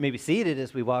You may be seated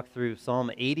as we walk through Psalm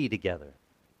 80 together.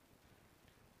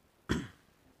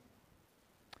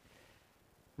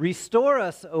 Restore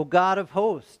us, O God of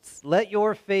hosts. Let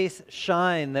your face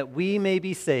shine that we may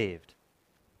be saved.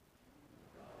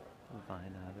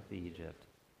 Vine out of Egypt,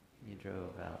 you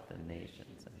drove out the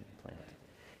nations and planted.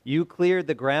 You cleared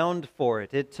the ground for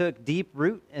it. It took deep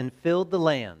root and filled the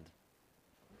land.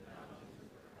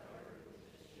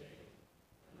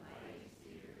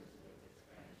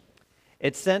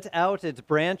 It sent out its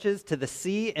branches to the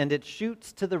sea and its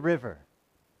shoots to the river.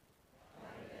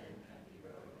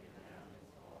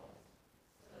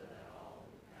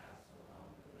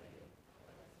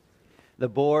 The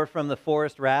boar from the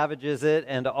forest ravages it,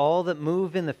 and all that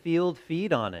move in the field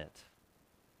feed on it.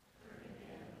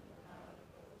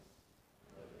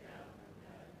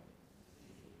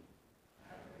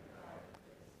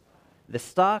 The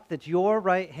stock that your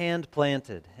right hand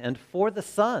planted, and for the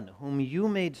son whom you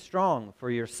made strong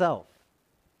for yourself.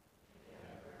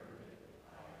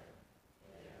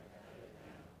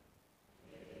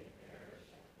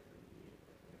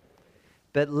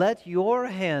 But let your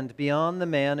hand be on the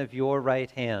man of your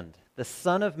right hand, the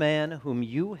Son of Man whom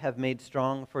you have made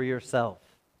strong for yourself.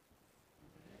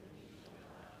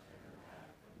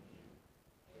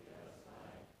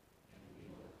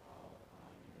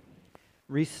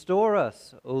 Restore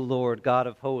us, O Lord God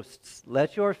of hosts.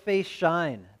 Let your face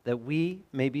shine, that we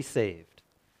may be saved.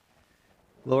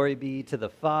 Glory be to the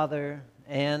Father,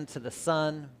 and to the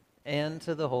Son, and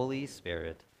to the Holy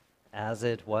Spirit, as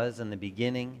it was in the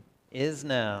beginning, is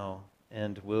now,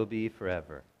 and will be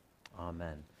forever.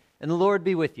 Amen. And the Lord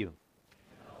be with you.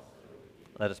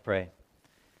 Let us pray.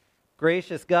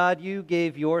 Gracious God, you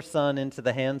gave your Son into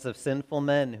the hands of sinful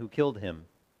men who killed him.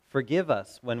 Forgive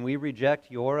us when we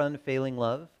reject your unfailing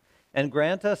love, and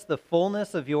grant us the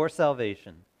fullness of your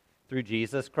salvation through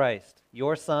Jesus Christ,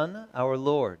 your Son, our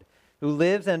Lord, who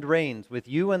lives and reigns with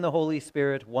you and the Holy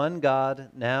Spirit, one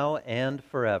God, now and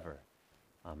forever.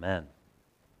 Amen.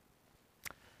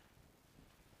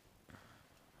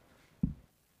 Good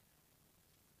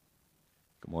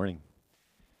morning.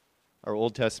 Our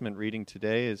Old Testament reading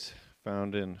today is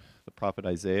found in the prophet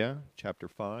Isaiah, chapter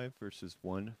 5, verses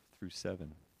 1 through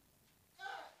 7.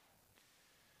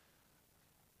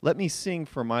 Let me sing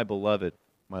for my beloved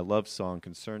my love song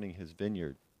concerning his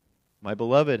vineyard. My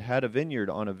beloved had a vineyard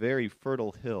on a very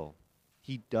fertile hill.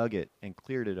 He dug it and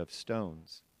cleared it of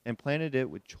stones, and planted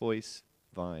it with choice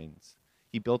vines.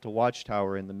 He built a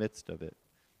watchtower in the midst of it,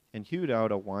 and hewed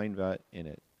out a wine vat in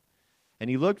it. And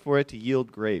he looked for it to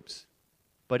yield grapes,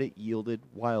 but it yielded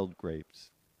wild grapes.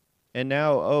 And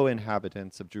now, O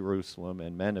inhabitants of Jerusalem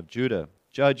and men of Judah,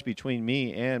 judge between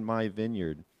me and my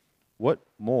vineyard. What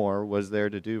more was there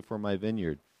to do for my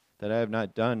vineyard that I have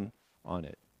not done on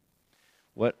it?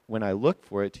 When I looked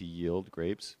for it to yield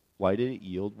grapes, why did it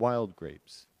yield wild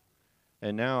grapes?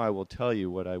 And now I will tell you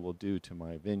what I will do to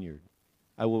my vineyard.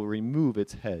 I will remove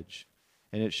its hedge,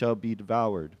 and it shall be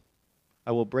devoured.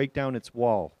 I will break down its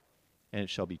wall, and it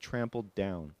shall be trampled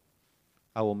down.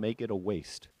 I will make it a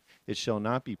waste. It shall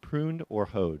not be pruned or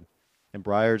hoed, and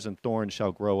briars and thorns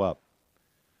shall grow up.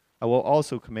 I will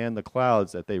also command the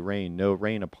clouds that they rain no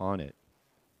rain upon it.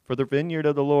 For the vineyard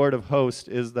of the Lord of hosts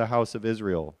is the house of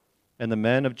Israel, and the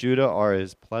men of Judah are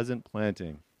his pleasant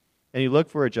planting. And he looked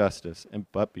for a justice,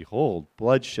 but behold,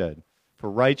 bloodshed,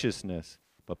 for righteousness,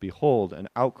 but behold, an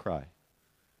outcry.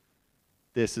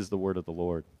 This is the word of the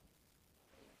Lord.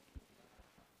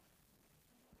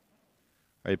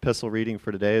 Our epistle reading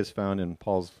for today is found in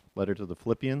Paul's letter to the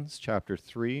Philippians, chapter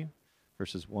 3,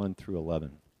 verses 1 through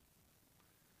 11.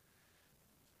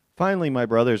 Finally, my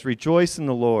brothers, rejoice in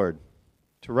the Lord.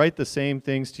 To write the same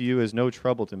things to you is no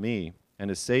trouble to me,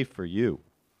 and is safe for you.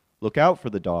 Look out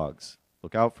for the dogs.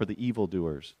 Look out for the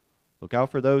evildoers. Look out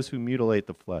for those who mutilate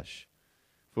the flesh.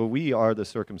 For we are the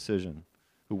circumcision,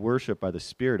 who worship by the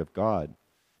Spirit of God,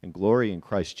 and glory in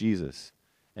Christ Jesus,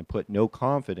 and put no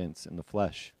confidence in the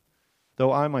flesh.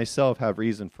 Though I myself have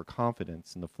reason for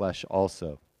confidence in the flesh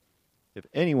also. If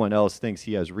anyone else thinks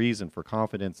he has reason for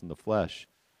confidence in the flesh,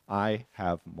 I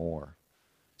have more.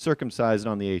 Circumcised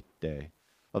on the 8th day,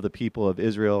 of the people of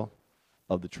Israel,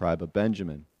 of the tribe of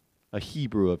Benjamin, a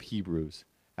Hebrew of Hebrews,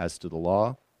 as to the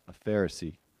law, a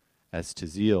Pharisee, as to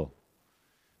zeal,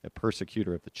 a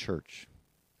persecutor of the church,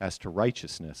 as to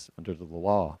righteousness under the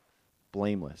law,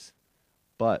 blameless.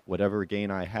 But whatever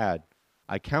gain I had,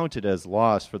 I counted as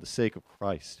loss for the sake of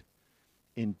Christ.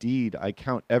 Indeed, I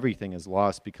count everything as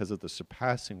loss because of the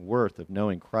surpassing worth of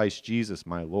knowing Christ Jesus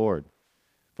my Lord.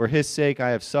 For his sake I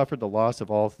have suffered the loss of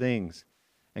all things,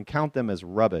 and count them as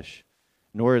rubbish,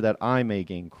 in order that I may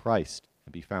gain Christ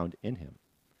and be found in him,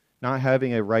 not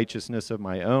having a righteousness of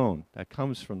my own that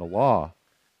comes from the law,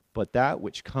 but that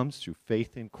which comes through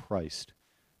faith in Christ,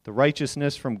 the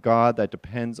righteousness from God that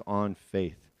depends on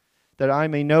faith, that I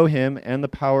may know him and the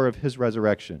power of his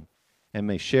resurrection, and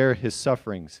may share his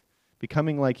sufferings,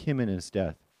 becoming like him in his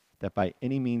death, that by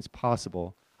any means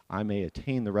possible I may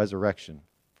attain the resurrection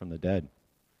from the dead.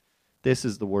 This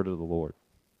is the word of the Lord.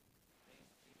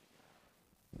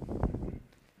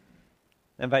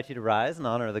 I invite you to rise in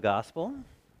honor of the gospel.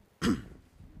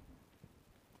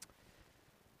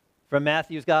 From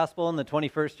Matthew's gospel in the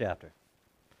 21st chapter.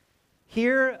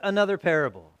 Hear another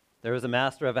parable. There was a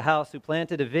master of a house who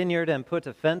planted a vineyard and put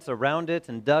a fence around it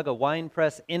and dug a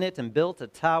winepress in it and built a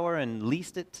tower and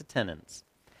leased it to tenants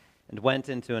and went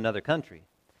into another country.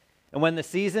 And when the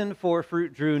season for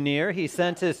fruit drew near, he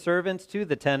sent his servants to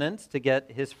the tenants to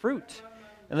get his fruit.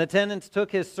 And the tenants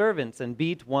took his servants and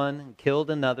beat one, and killed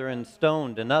another, and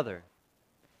stoned another.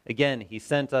 Again, he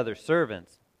sent other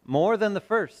servants, more than the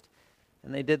first,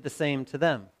 and they did the same to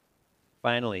them.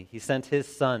 Finally, he sent his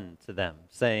son to them,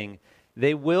 saying,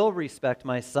 "They will respect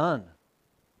my son."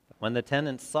 But when the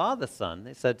tenants saw the son,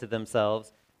 they said to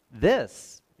themselves,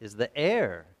 "This is the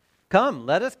heir. Come,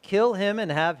 let us kill him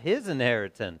and have his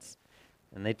inheritance."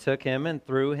 And they took him and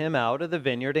threw him out of the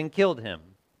vineyard and killed him.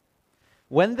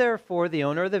 When therefore the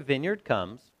owner of the vineyard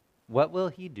comes, what will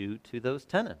he do to those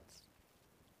tenants?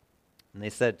 And they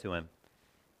said to him,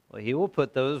 "Well, he will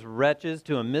put those wretches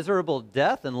to a miserable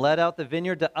death and let out the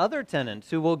vineyard to other tenants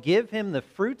who will give him the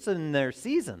fruits in their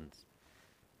seasons."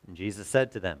 And Jesus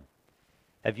said to them,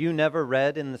 "Have you never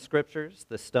read in the scriptures,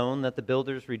 the stone that the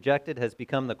builders rejected has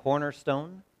become the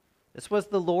cornerstone? This was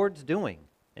the Lord's doing,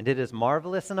 and it is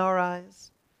marvelous in our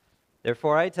eyes.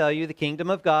 Therefore I tell you, the kingdom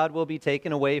of God will be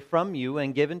taken away from you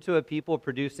and given to a people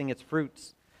producing its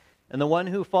fruits. And the one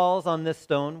who falls on this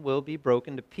stone will be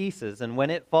broken to pieces, and when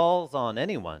it falls on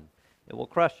anyone, it will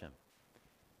crush him."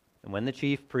 And when the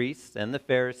chief priests and the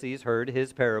Pharisees heard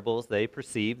his parables, they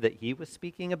perceived that he was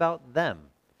speaking about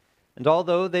them. And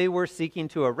although they were seeking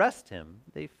to arrest him,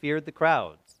 they feared the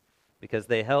crowds, because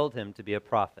they held him to be a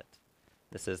prophet.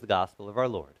 This is the gospel of our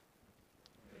Lord.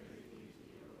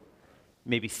 You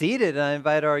may be seated, and I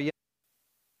invite our young...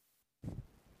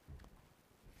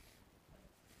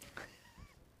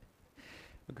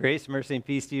 Grace, mercy, and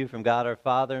peace to you from God our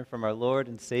Father and from our Lord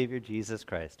and Savior Jesus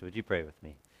Christ. Would you pray with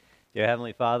me? Dear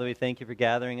Heavenly Father, we thank you for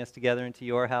gathering us together into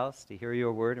your house to hear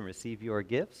your word and receive your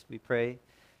gifts. We pray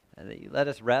that you let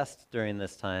us rest during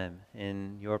this time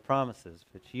in your promises,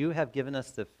 which you have given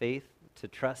us the faith to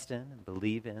trust in and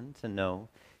believe in, to know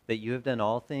that you have done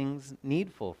all things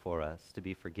needful for us to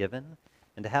be forgiven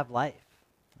and to have life.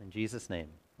 In Jesus' name,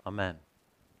 amen.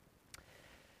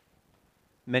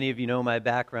 Many of you know my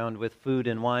background with food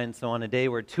and wine, so on a day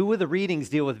where two of the readings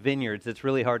deal with vineyards, it's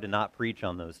really hard to not preach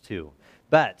on those two.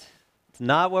 But it's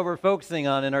not what we're focusing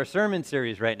on in our sermon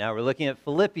series right now. We're looking at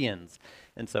Philippians.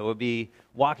 And so we'll be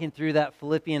walking through that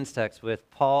Philippians text with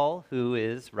Paul, who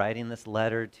is writing this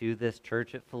letter to this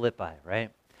church at Philippi, right?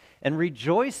 And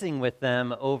rejoicing with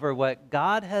them over what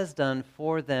God has done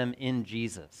for them in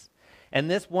Jesus. And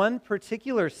this one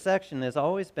particular section has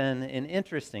always been an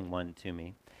interesting one to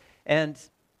me. And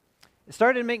it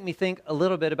started to make me think a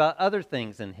little bit about other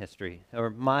things in history, or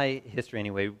my history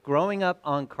anyway, growing up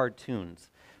on cartoons.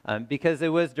 Because it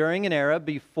was during an era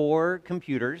before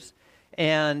computers.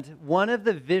 And one of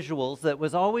the visuals that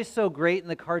was always so great in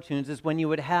the cartoons is when you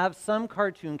would have some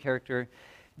cartoon character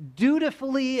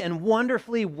dutifully and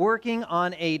wonderfully working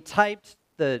on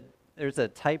there's a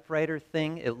typewriter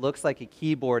thing. It looks like a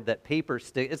keyboard that paper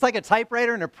stick. It's like a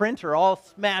typewriter and a printer all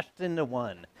smashed into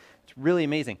one. It's really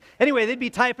amazing. Anyway, they'd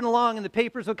be typing along and the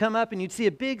papers would come up and you'd see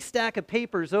a big stack of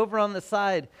papers over on the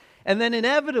side. And then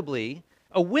inevitably,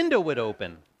 a window would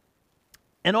open.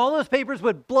 And all those papers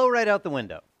would blow right out the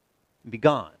window and be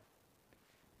gone.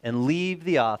 And leave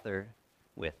the author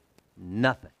with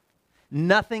nothing.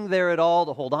 Nothing there at all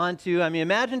to hold on to. I mean,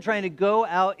 imagine trying to go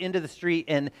out into the street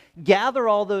and gather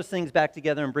all those things back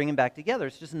together and bring them back together.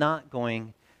 It's just not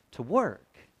going to work.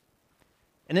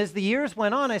 And as the years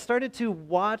went on, I started to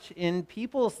watch in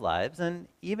people's lives, and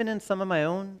even in some of my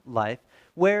own life,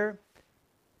 where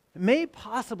it may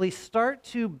possibly start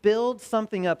to build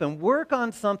something up and work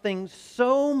on something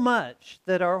so much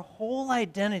that our whole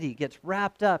identity gets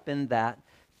wrapped up in that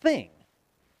thing.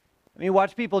 I mean,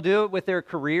 watch people do it with their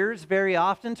careers very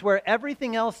often, to where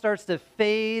everything else starts to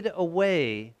fade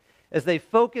away as they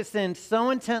focus in so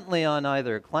intently on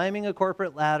either climbing a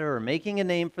corporate ladder or making a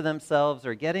name for themselves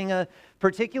or getting a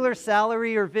particular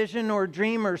salary or vision or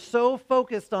dream, or so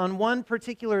focused on one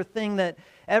particular thing that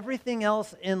everything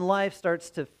else in life starts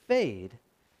to fade.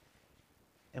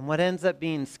 And what ends up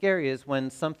being scary is when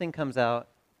something comes out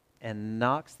and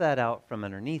knocks that out from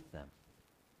underneath them.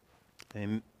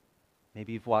 And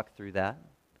maybe you've walked through that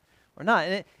or not.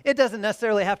 And it doesn't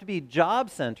necessarily have to be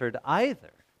job-centered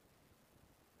either.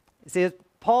 You see, as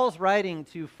Paul's writing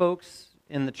to folks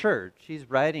in the church, he's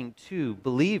writing to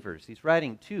believers, he's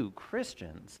writing to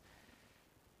Christians,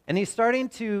 and he's starting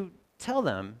to tell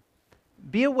them,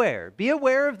 be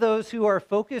aware of those who are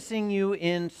focusing you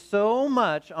in so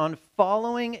much on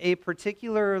following a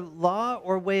particular law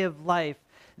or way of life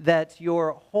that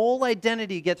your whole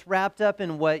identity gets wrapped up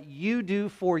in what you do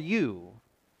for you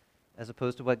as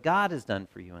opposed to what God has done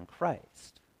for you in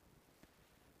Christ.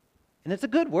 And it's a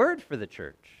good word for the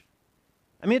church.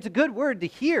 I mean, it's a good word to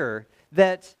hear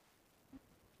that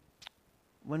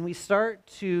when we start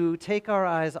to take our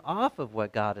eyes off of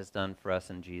what God has done for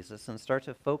us in Jesus and start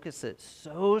to focus it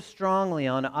so strongly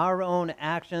on our own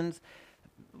actions,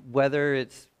 whether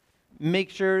it's make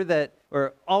sure that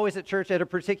we're always at church at a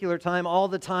particular time all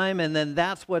the time, and then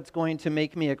that's what's going to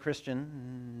make me a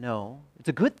Christian. No, it's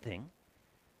a good thing.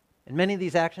 And many of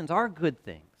these actions are good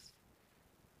things.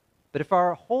 But if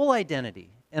our whole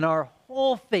identity and our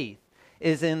whole faith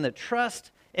is in the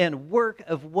trust and work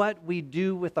of what we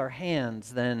do with our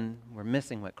hands, then we're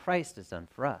missing what Christ has done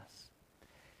for us.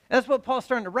 That's what Paul's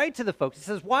starting to write to the folks. He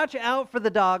says, watch out for the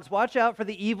dogs, watch out for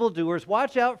the evildoers,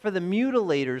 watch out for the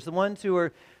mutilators, the ones who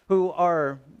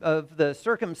are of the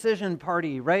circumcision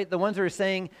party, right? The ones who are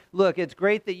saying, look, it's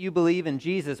great that you believe in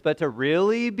Jesus, but to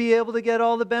really be able to get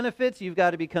all the benefits, you've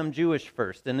got to become Jewish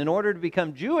first. And in order to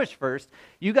become Jewish first,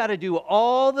 you got to do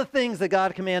all the things that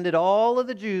God commanded all of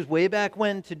the Jews way back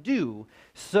when to do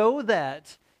so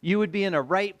that you would be in a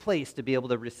right place to be able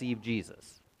to receive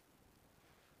Jesus.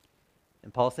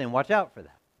 And Paul's saying, watch out for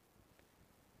that.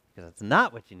 Because that's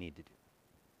not what you need to do,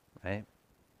 right?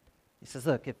 He says,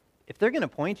 look, if they're going to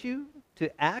point you to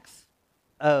acts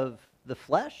of the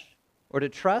flesh or to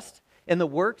trust in the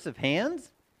works of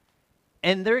hands,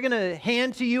 and they're going to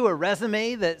hand to you a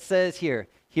resume that says,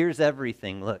 here's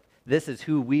everything. Look, this is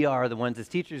who we are, the ones as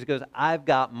teachers. He goes, I've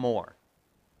got more,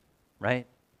 right?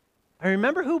 I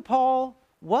remember who Paul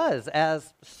was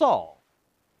as Saul.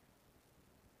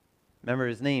 Remember,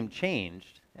 his name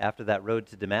changed after that road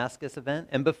to Damascus event.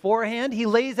 And beforehand, he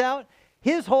lays out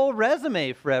his whole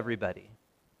resume for everybody.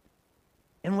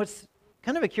 And what's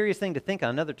kind of a curious thing to think on,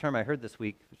 another term I heard this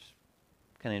week, which is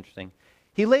kind of interesting.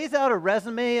 He lays out a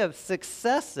resume of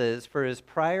successes for his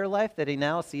prior life that he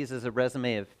now sees as a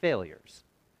resume of failures.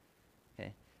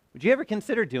 Okay. Would you ever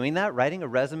consider doing that, writing a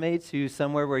resume to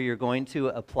somewhere where you're going to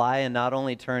apply and not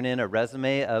only turn in a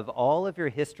resume of all of your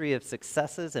history of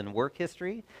successes and work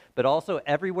history, but also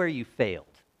everywhere you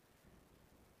failed?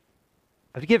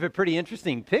 It would give a pretty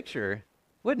interesting picture,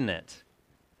 wouldn't it?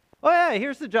 Oh yeah,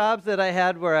 here's the jobs that I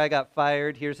had where I got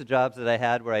fired. Here's the jobs that I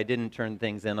had where I didn't turn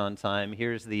things in on time.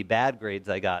 Here's the bad grades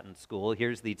I got in school.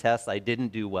 Here's the tests I didn't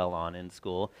do well on in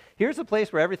school. Here's a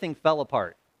place where everything fell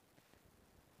apart.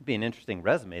 It'd be an interesting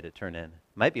resume to turn in.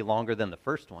 Might be longer than the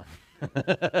first one.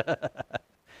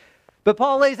 But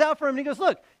Paul lays out for him and he goes,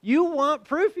 look, you want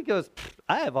proof? He goes,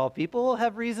 I of all people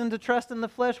have reason to trust in the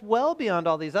flesh well beyond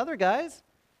all these other guys.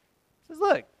 He says,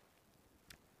 look,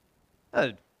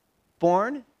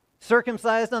 born,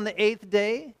 circumcised on the 8th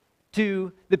day,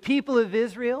 to the people of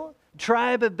Israel,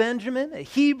 tribe of Benjamin, a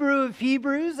Hebrew of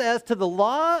Hebrews, as to the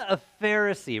law of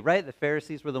Pharisee, right? The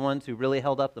Pharisees were the ones who really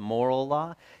held up the moral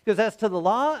law. Because as to the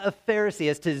law of Pharisee,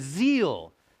 as to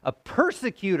zeal, a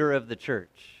persecutor of the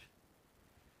church,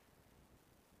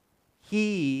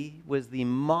 he was the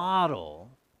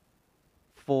model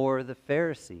for the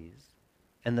Pharisees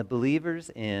and the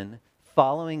believers in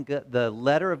following the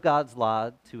letter of God's law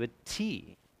to a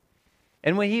T.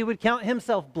 And when he would count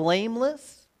himself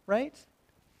blameless, right?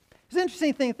 It's an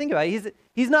interesting thing to think about.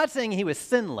 He's not saying he was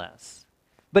sinless,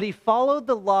 but he followed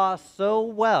the law so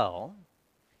well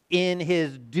in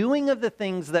his doing of the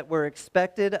things that were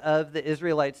expected of the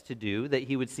Israelites to do that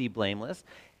he would see blameless.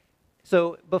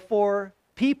 So before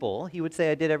people, he would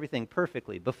say, I did everything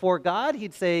perfectly. Before God,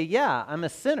 he'd say, yeah, I'm a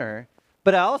sinner,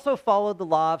 but I also followed the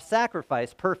law of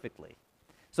sacrifice perfectly.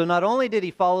 So not only did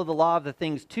he follow the law of the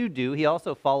things to do, he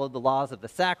also followed the laws of the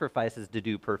sacrifices to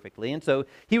do perfectly. And so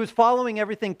he was following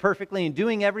everything perfectly and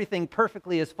doing everything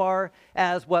perfectly as far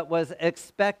as what was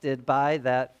expected by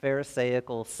that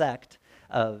Pharisaical sect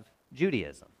of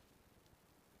Judaism.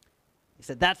 He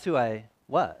said, that's who I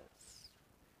was.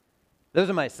 Those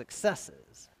are my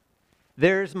successes.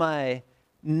 There's my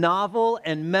novel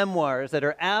and memoirs that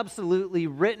are absolutely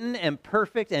written and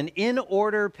perfect and in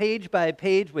order, page by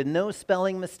page, with no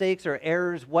spelling mistakes or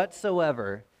errors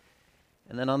whatsoever.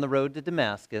 And then on the road to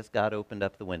Damascus, God opened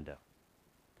up the window.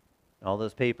 And all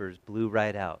those papers blew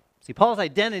right out. See, Paul's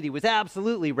identity was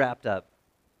absolutely wrapped up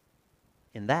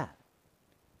in that.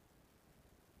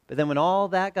 But then when all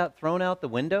that got thrown out the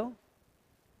window,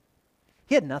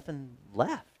 he had nothing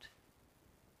left.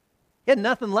 He had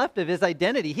nothing left of his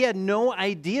identity. He had no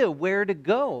idea where to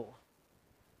go.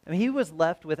 I mean, he was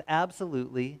left with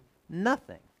absolutely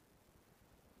nothing.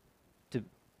 To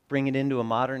bring it into a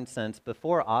modern sense,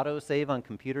 before autosave on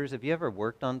computers, have you ever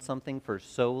worked on something for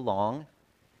so long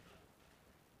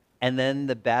and then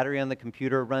the battery on the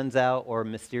computer runs out or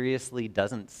mysteriously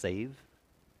doesn't save?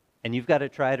 And you've got to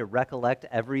try to recollect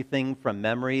everything from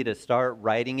memory to start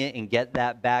writing it and get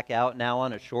that back out now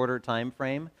on a shorter time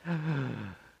frame?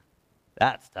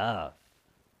 That's tough.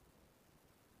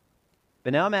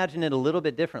 But now imagine it a little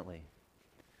bit differently.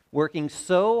 Working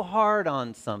so hard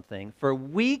on something for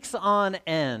weeks on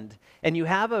end, and you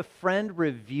have a friend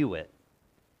review it.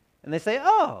 And they say,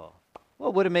 oh, well,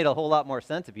 it would have made a whole lot more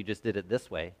sense if you just did it this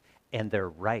way. And they're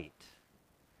right.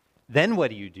 Then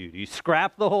what do? Do you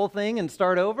scrap the whole thing and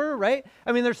start over, right?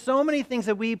 I mean, there's so many things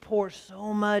that we pour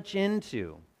so much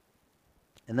into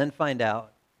and then find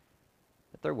out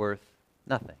that they're worth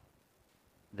nothing.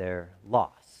 They're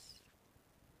loss.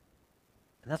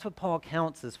 And that's what Paul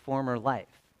counts his former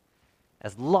life,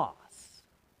 as loss.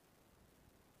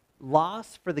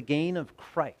 Loss for the gain of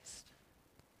Christ.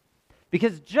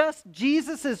 Because just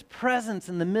Jesus' presence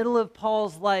in the middle of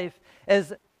Paul's life,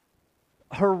 as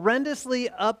horrendously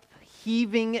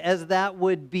upheaving as that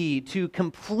would be, to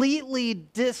completely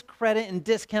discredit and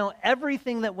discount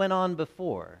everything that went on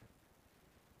before,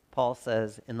 Paul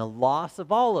says, in the loss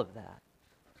of all of that,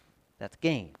 that's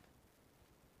gain.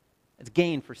 It's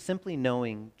gain for simply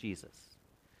knowing Jesus.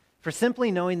 For simply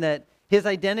knowing that his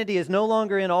identity is no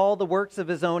longer in all the works of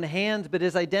his own hands, but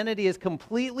his identity is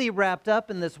completely wrapped up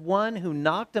in this one who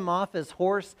knocked him off his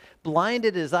horse,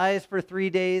 blinded his eyes for 3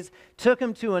 days, took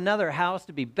him to another house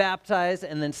to be baptized,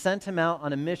 and then sent him out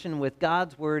on a mission with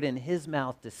God's word in his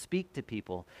mouth to speak to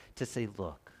people, to say,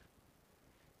 look,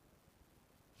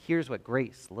 here's what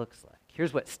grace looks like.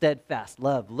 Here's what steadfast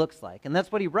love looks like. And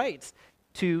that's what he writes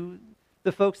to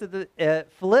the folks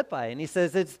at Philippi. And he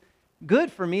says, it's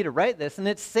good for me to write this, and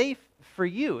it's safe for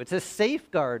you. It's a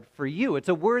safeguard for you. It's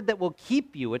a word that will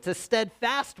keep you. It's a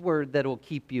steadfast word that will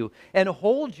keep you and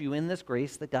hold you in this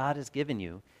grace that God has given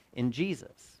you in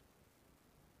Jesus.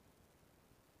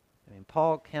 I mean,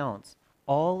 Paul counts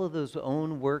all of those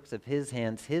own works of his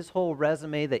hands, his whole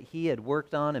resume that he had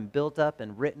worked on and built up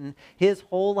and written, his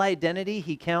whole identity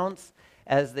he counts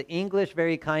as the English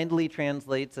very kindly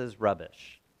translates as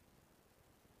rubbish.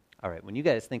 All right, when you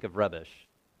guys think of rubbish,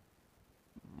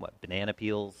 what, banana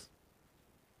peels,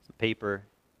 some paper?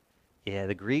 Yeah,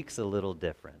 the Greek's a little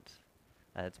different.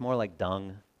 It's more like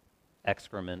dung,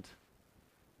 excrement.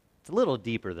 It's a little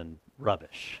deeper than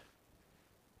rubbish.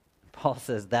 Paul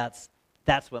says that's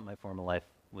what my former life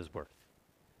was worth,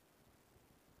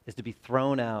 is to be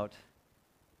thrown out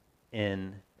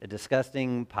in a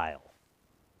disgusting pile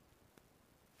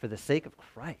for the sake of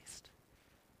Christ.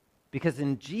 Because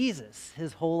in Jesus,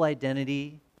 his whole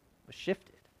identity was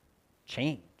shifted,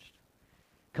 changed,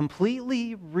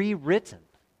 completely rewritten,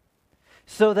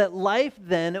 so that life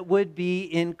then would be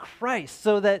in Christ,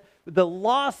 so that the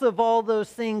loss of all those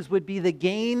things would be the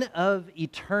gain of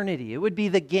eternity. It would be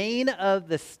the gain of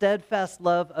the steadfast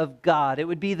love of God. It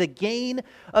would be the gain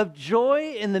of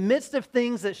joy in the midst of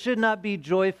things that should not be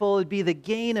joyful. It would be the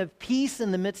gain of peace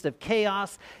in the midst of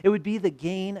chaos. It would be the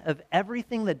gain of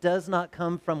everything that does not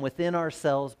come from within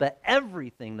ourselves, but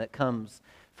everything that comes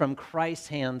from Christ's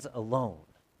hands alone.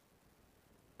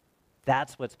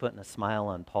 That's what's putting a smile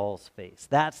on Paul's face.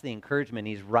 That's the encouragement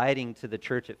he's writing to the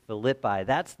church at Philippi.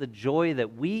 That's the joy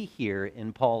that we hear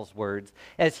in Paul's words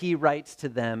as he writes to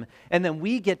them. And then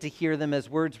we get to hear them as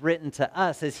words written to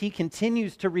us as he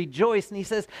continues to rejoice. And he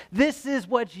says, this is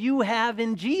what you have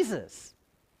in Jesus.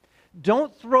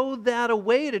 Don't throw that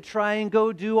away to try and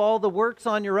go do all the works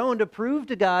on your own to prove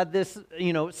to God this,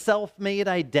 self-made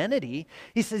identity.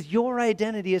 He says your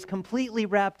identity is completely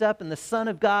wrapped up in the Son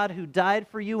of God who died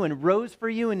for you and rose for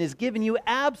you and has given you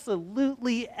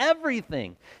absolutely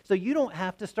everything. So you don't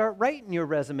have to start writing your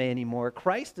resume anymore.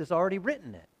 Christ has already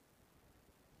written it.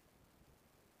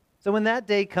 So when that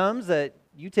day comes that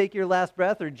you take your last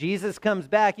breath or Jesus comes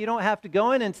back, you don't have to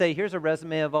go in and say, here's a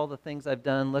resume of all the things I've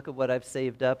done. Look at what I've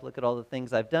saved up. Look at all the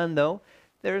things I've done. Though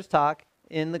there's talk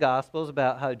in the Gospels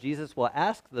about how Jesus will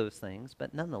ask those things.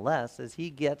 But nonetheless, as he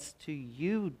gets to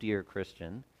you, dear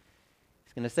Christian,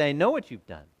 he's going to say, I know what you've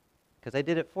done because I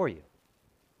did it for you.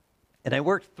 And I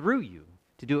worked through you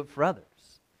to do it for others.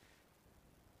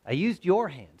 I used your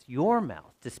hands, your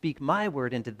mouth, to speak my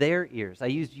word into their ears. I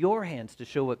used your hands to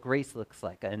show what grace looks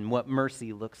like and what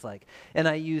mercy looks like. And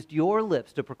I used your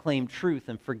lips to proclaim truth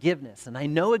and forgiveness. And I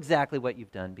know exactly what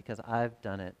you've done because I've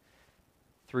done it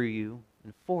through you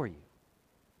and for you.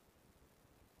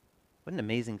 What an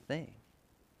amazing thing.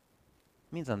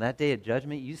 It means on that day of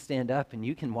judgment, you stand up and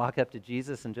you can walk up to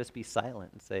Jesus and just be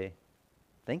silent and say,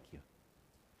 thank you.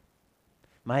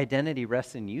 My identity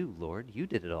rests in you, Lord. You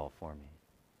did it all for me.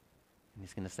 And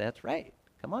he's going to say, that's right.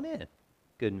 Come on in,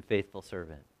 good and faithful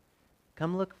servant.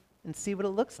 Come look and see what it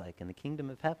looks like in the kingdom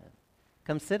of heaven.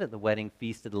 Come sit at the wedding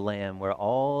feast of the Lamb where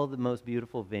all the most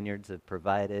beautiful vineyards have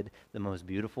provided the most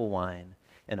beautiful wine,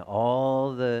 and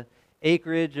all the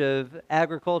acreage of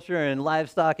agriculture and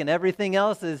livestock and everything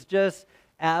else is just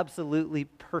absolutely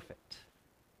perfect.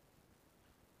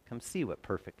 Come see what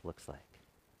perfect looks like.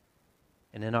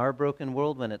 And in our broken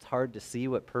world, when it's hard to see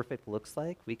what perfect looks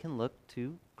like, we can look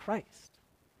to Christ.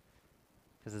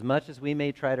 Because as much as we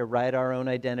may try to write our own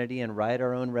identity and write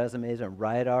our own resumes and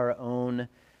write our own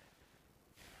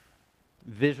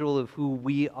visual of who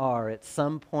we are, at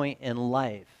some point in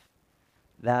life,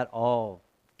 that all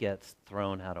gets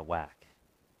thrown out of whack.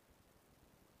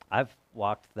 I've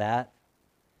walked that.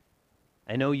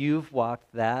 I know you've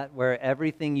walked that, where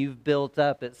everything you've built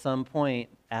up at some point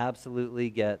absolutely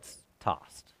gets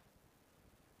tossed.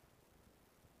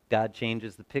 God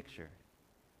changes the picture.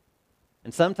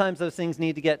 And sometimes those things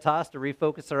need to get tossed to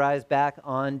refocus our eyes back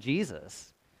on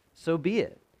Jesus. So be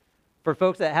it. For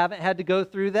folks that haven't had to go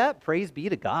through that, praise be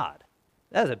to God.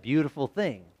 That is a beautiful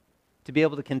thing, to be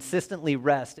able to consistently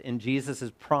rest in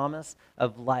Jesus' promise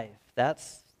of life.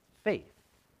 That's faith.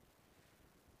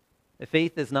 The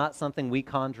faith is not something we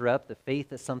conjure up. The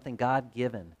faith is something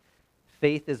God-given.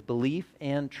 Faith is belief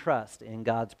and trust in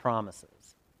God's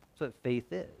promises. That's what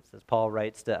faith is. As Paul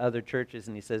writes to other churches,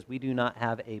 and he says, we do not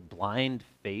have a blind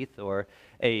faith or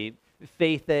a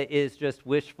faith that is just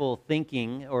wishful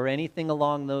thinking or anything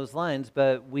along those lines,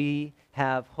 but we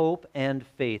have hope and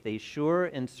faith, a sure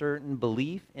and certain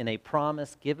belief in a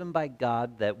promise given by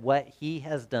God that what he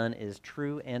has done is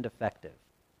true and effective.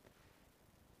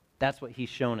 That's what he's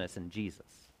shown us in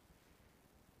Jesus.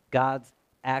 God's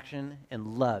action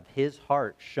and love, his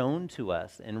heart shown to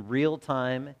us in real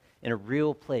time, in a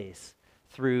real place,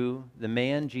 through the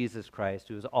man Jesus Christ,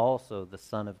 who is also the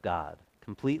Son of God,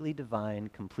 completely divine,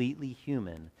 completely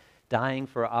human, dying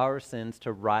for our sins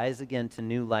to rise again to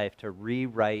new life, to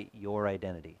rewrite your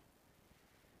identity.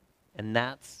 And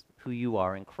that's who you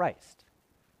are in Christ,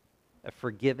 a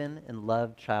forgiven and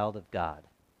loved child of God,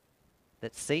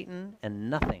 that Satan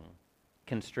and nothing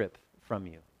can strip from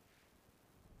you.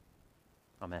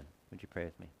 Amen. Would you pray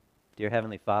with me? Dear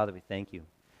Heavenly Father, we thank you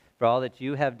for all that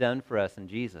you have done for us in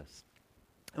Jesus.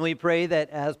 And we pray that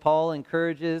as Paul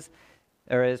encouraged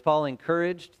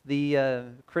the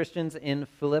Christians in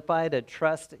Philippi to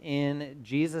trust in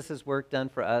Jesus' work done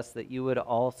for us, that you would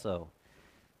also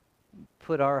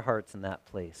put our hearts in that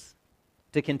place,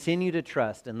 to continue to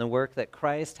trust in the work that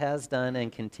Christ has done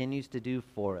and continues to do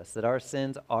for us, that our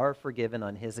sins are forgiven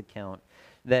on his account,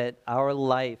 that our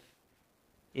life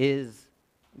is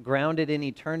grounded in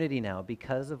eternity now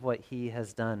because of what he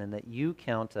has done, and that you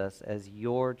count us as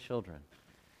your children,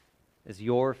 as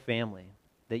your family,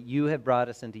 that you have brought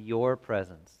us into your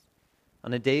presence.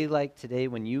 On a day like today,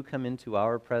 when you come into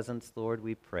our presence, Lord,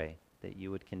 we pray that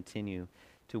you would continue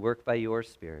to work by your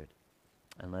Spirit,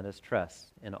 and let us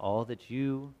trust in all that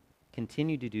you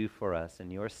continue to do for us in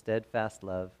your steadfast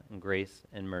love and grace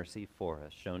and mercy for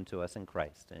us, shown to us in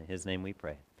Christ. In his name we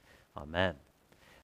pray. Amen.